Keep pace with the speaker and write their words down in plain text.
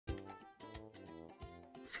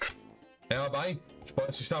Hey everybody,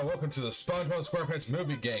 welcome to the Spongebob Squarepants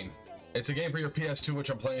movie game. It's a game for your PS2, which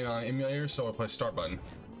I'm playing on emulator, so I'll press start button.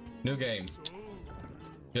 New game.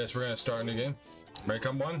 Yes, we're gonna start a new game. Ready,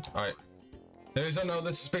 come one? Alright. Ladies and gentlemen,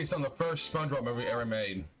 this is based on the first SpongeBob movie ever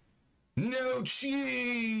made. No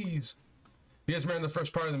cheese! You guys remember in the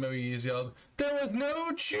first part of the movie, he yelled, "There was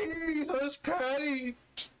no cheese on this patty!"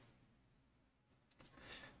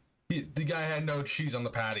 The guy had no cheese on the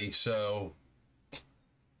patty, so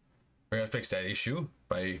we're gonna fix that issue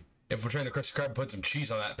by infiltrating the Krusty Krab and put some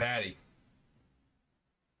cheese on that patty.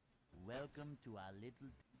 Welcome to our little.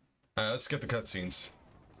 Alright, let's get the cutscenes.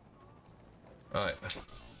 Alright.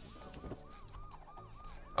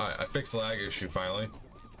 Alright, I fixed the lag issue finally.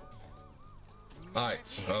 Alright,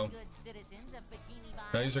 so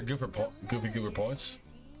now these are goofy goober points.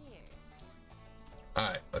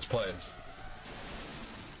 Alright, let's play this.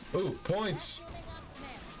 Ooh, points!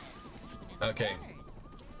 Okay.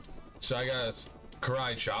 So I got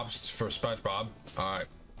karate chops for SpongeBob. Alright.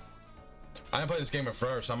 I haven't played this game in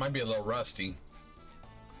forever, so I might be a little rusty.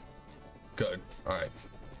 Good. Alright.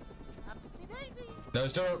 Now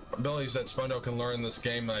there's different abilities that SpongeBob can learn in this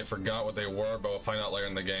game that I forgot what they were, but we'll find out later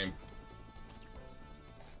in the game.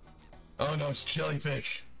 Oh no, it's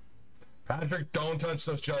jellyfish! Patrick, don't touch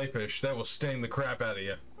those jellyfish. That will sting the crap out of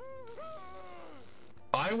you.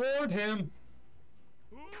 I warned him!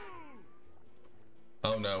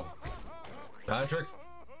 Oh no. Patrick?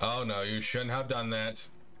 Oh no, you shouldn't have done that.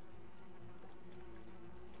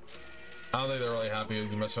 I don't think they're really happy you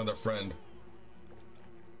messing with their friend.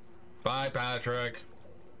 Bye, Patrick.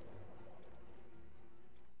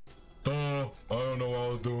 I don't know what I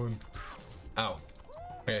was doing. Ow.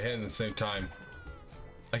 Okay, hit him at the same time.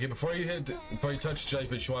 Okay, before you touch the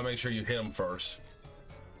jellyfish, you want to make sure you hit him first.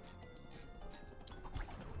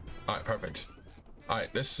 Alright, perfect.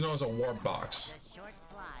 Alright, this is known as a warp box.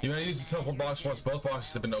 You may use the teleport box once both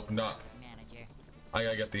boxes have been opened up. I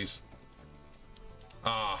gotta get these.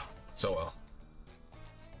 Ah, so well.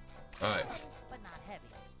 Alright.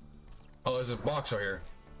 Oh, there's a box over here.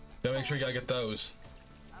 Gotta make sure you gotta get those.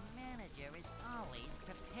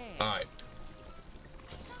 Alright.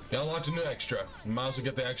 Gotta launch a new extra. You might as well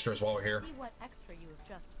get the extras while we're here. See what extra you have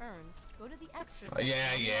just earned. Go to the extra yeah,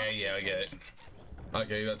 I get it.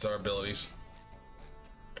 Okay, that's our abilities.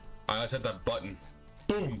 Alright, let's hit that button.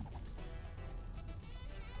 Boom!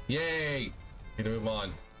 Yay! Need to move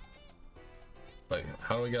on. Like,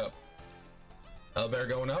 how do we get up? Elevator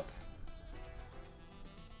going up?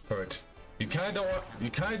 Perfect. You kinda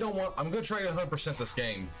don't want, I'm gonna try to 100% this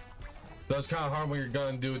game. Though it's kinda hard when you're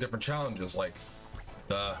gonna do different challenges, like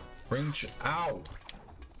the ring ow!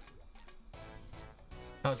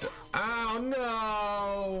 Ow,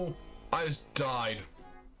 no! I just died.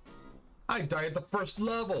 I died at the first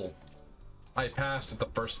level. I passed at the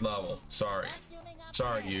first level. Sorry.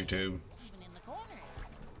 Sorry, YouTube.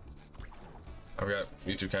 I forgot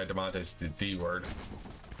YouTube kind of demonetized the D word.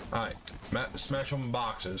 Alright. Smash them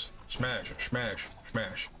boxes. Smash, smash,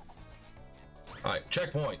 smash. Alright,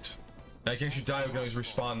 checkpoint. In case you die, we can always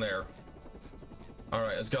respawn there.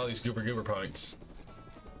 Alright, let's get all these goober points.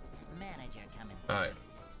 Alright.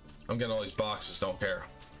 I'm getting all these boxes, don't care.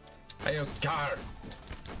 Hey, yo, God.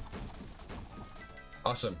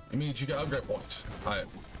 Awesome. It means you get upgrade points. Alright.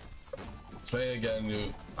 Let's maybe get a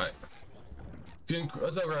new. Alright.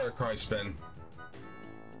 Let's upgrade our karate spin.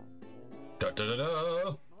 Da da da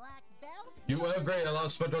da. You upgrade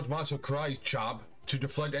allows SpongeBob's monster karate chop to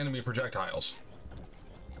deflect enemy projectiles.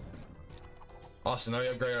 Awesome. Now we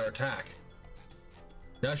upgrade our attack.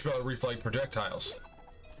 Now you should be able to reflect projectiles.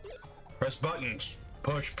 Press buttons.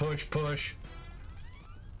 Push, push, push.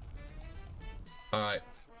 Alright.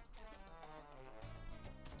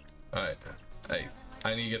 Alright. Hey,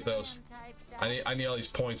 I need to get those. I need all these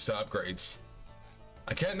points to upgrades.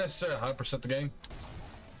 I can't necessarily 100% the game.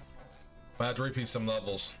 I have to repeat some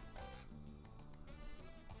levels.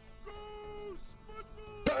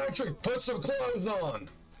 Patrick, put some clothes on!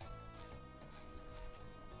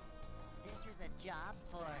 This is a job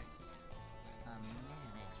for a manager.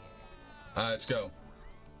 Alright, let's go.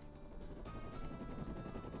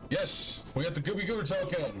 Yes! We got the Goober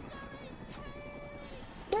token!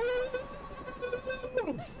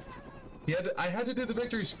 I had to do the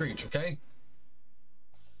victory screech, okay?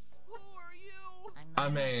 Who are you?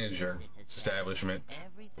 I'm manager. Establishment.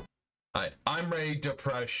 I'm Ray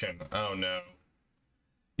Depression. Oh no.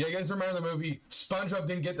 Yeah, you guys remember the movie? SpongeBob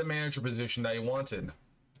didn't get the manager position that he wanted.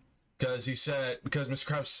 Because Mr.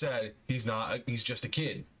 Krabs said he's just a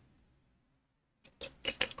kid.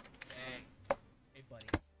 Hey buddy.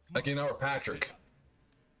 Okay, now we're Patrick.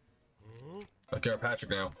 Okay, we're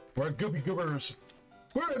Patrick now. We're Goofy Goobers.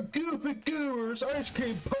 We're a Goofy Goobers ice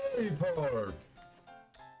cream party park.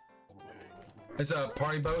 It's a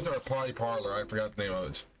party boat or a party parlor. I forgot the name of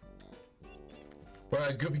it. We're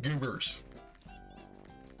at Goofy Goobers.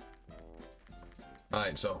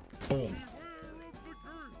 Alright, so boom.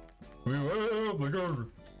 Beware of the girl.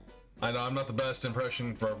 I know I'm not the best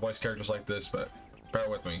impression for voice characters like this, but bear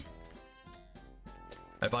with me.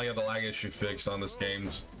 I finally got the lag issue fixed on this game.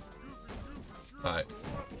 Alright.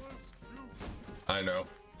 I know.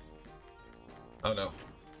 Oh no.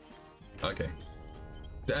 Okay.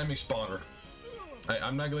 The enemy spawner.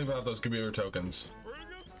 I'm not gonna leave out those computer tokens.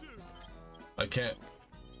 I can't.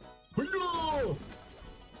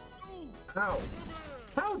 Ow!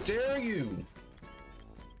 How dare you?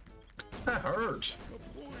 That hurts.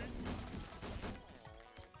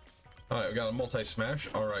 Alright, we got a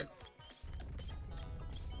multi-smash. Alright.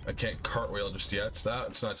 I can't cartwheel just yet. It's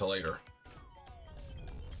not till later.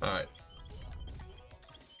 Alright.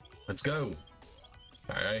 Let's go.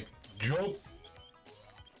 Alright. Jump.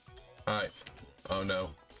 Alright. Oh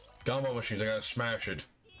no. Gumbo machines, I gotta smash it.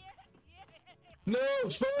 No!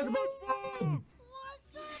 Spongebob! What's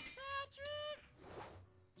up, Patrick?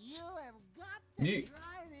 You have got to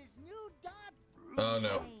try this new dot. Oh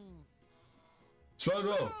no.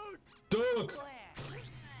 Spongebob! Duck!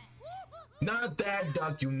 Not that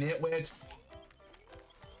duck, you nitwit!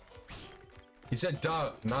 He said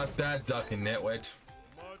duck, not that duck, you nitwit.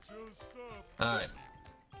 Alright.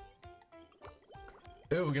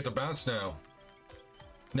 Ooh, we get to bounce now.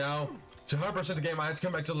 Now, to 100% the game, I had to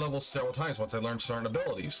come back to the level several times once I learned certain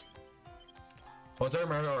abilities. Once I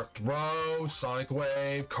remember are throw, sonic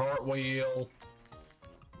wave, cartwheel,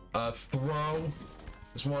 throw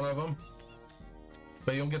is one of them.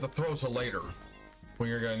 But you don't get the throw till later, when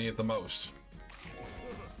you're gonna need it the most.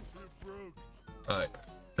 Alright,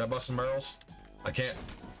 got busting barrels. I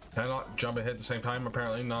cannot jump ahead at the same time,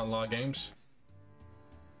 apparently, not in a lot of games.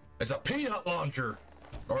 It's a peanut launcher!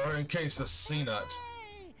 Or in case the C-nut.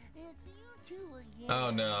 Hey, it's you two again.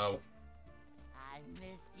 Oh no. I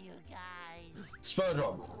missed you guys.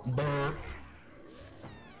 Spongebob. Burr.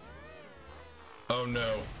 Oh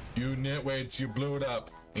no. You nitwits, you blew it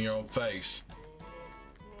up in your own face.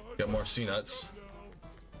 Got more C-nuts.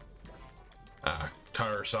 Ah,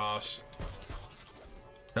 tire sauce.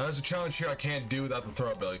 Now there's a challenge here I can't do without the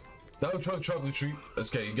throw ability. No trouble treat.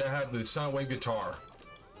 Okay, you gotta have the sonic wave guitar.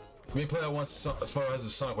 Let me play that once Spongebob has a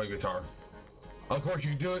sonic wave guitar. Of course,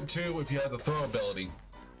 you can do it too if you have the throw ability.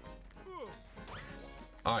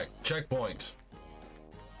 Alright, checkpoint.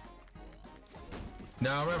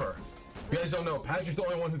 Now remember, if you guys don't know, Patrick's the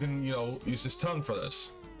only one who can, you know, use his tongue for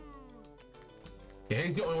this. Yeah,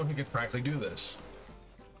 he's the only one who can practically do this.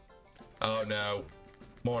 Oh no,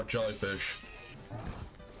 more jellyfish.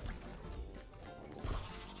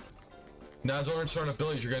 Now as I learn certain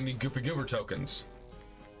abilities, you're gonna need Goofy Goober tokens.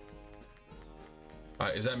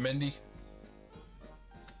 Alright, is that Mindy?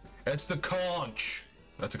 It's the conch.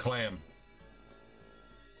 That's a clam.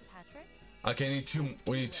 Patrick? Okay,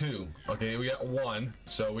 we need two. Okay, we got one,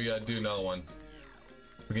 so we gotta do another one.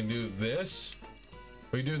 We can do this.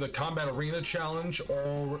 We do the combat arena challenge,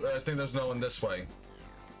 or I think there's no one this way.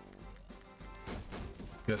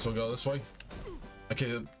 Guess we'll go this way.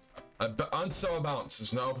 Okay, unsell a bounce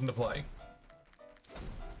is now open to play.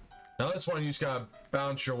 Now this one you just gotta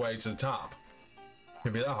bounce your way to the top.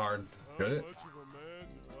 Could be that hard. Could it?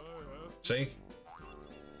 See?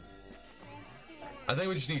 I think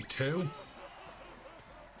we just need two.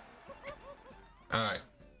 Alright.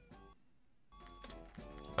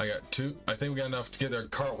 I got two. I think we got enough to get their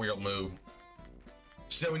cartwheel move.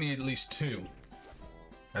 She said we need at least two.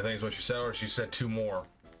 I think is what she said, or she said two more.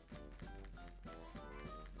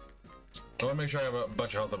 I want to make sure I have a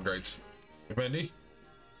bunch of health upgrades. Hey, Mindy?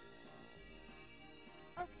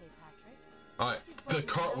 Okay, Patrick. Alright, the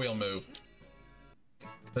cartwheel move.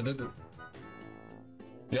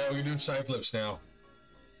 Yeah, we can do side flips now.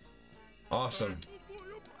 Awesome.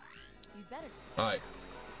 You better. Alright,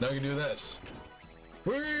 now we can do this.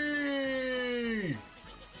 Whee!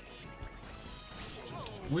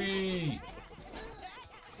 Whee!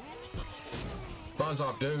 Buzz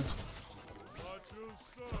off, dude.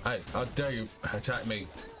 Hey, how dare you attack me?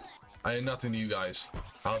 I did nothing to you guys.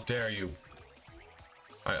 How dare you?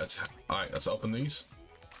 Alright, let's open these.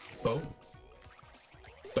 Boom.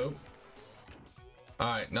 Boom.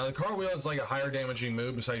 Alright, now the cartwheel is like a higher damaging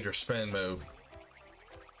move besides your spin move.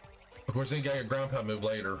 Of course, then you got your ground pound move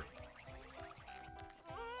later.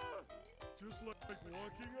 Just like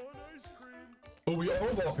walking on ice cream. Oh, we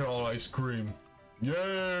are walking on ice cream.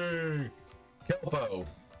 Yay! Kelpo.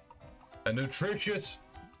 A nutritious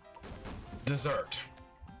dessert.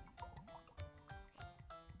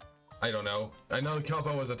 I don't know. I know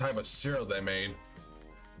kelpo was a type of cereal they made.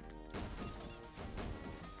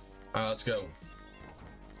 Alright, let's go.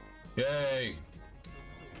 Yay!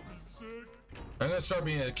 I'm gonna start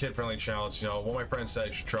being a kid-friendly challenge. You know, one of my friends said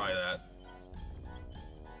I should try that.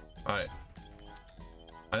 Alright.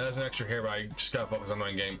 I know there's an extra here, but I just gotta focus on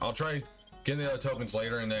my game. I'll try getting the other tokens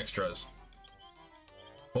later and the extras.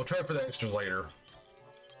 We'll try for the extras later.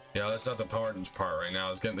 Yeah, that's not the important part right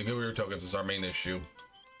now. It's getting the Goober tokens is our main issue.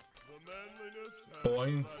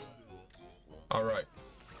 Boing. Alright.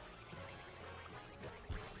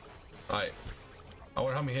 Alright. I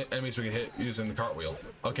wonder how many enemies we can hit using the cartwheel.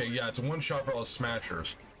 Okay, yeah, it's a one shot for all the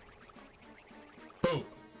smashers. Boom.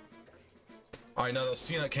 Alright, now the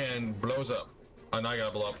Cena can blows up. And I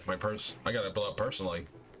gotta blow up my purse. I gotta blow up personally.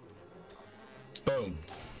 Boom.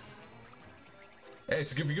 Hey,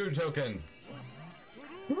 it's a Goofy Goo token.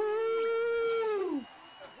 Woo!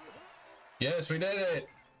 Yes, we did it.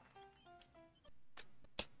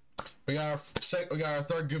 We got our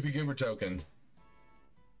third Goofy Goober token.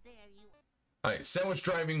 Alright, sandwich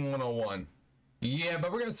driving 101. Yeah,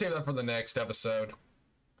 but we're gonna save that for the next episode.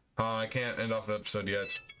 I can't end off the episode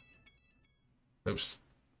yet. Oops.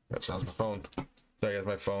 That sounds my phone. Sorry, that's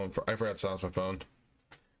my phone. I forgot to silence my phone.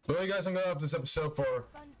 But anyway, guys, I'm gonna have this episode for...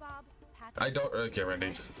 SpongeBob, Patrick, I don't really care,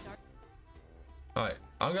 Randy. Alright,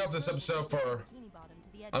 I'm gonna have this episode for... Bikini Bottom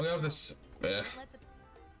to the edge I'm gonna of have town. this... Let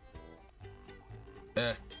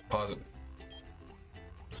the Pause it.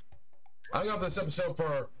 I'm gonna have this episode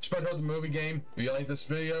for Spongebob the movie game. If you like this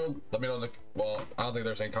video, let me know in the... Well, I don't think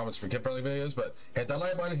there's any comments for kid-friendly videos, but hit that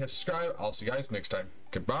like button, hit subscribe. I'll see you guys next time.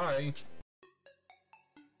 Goodbye!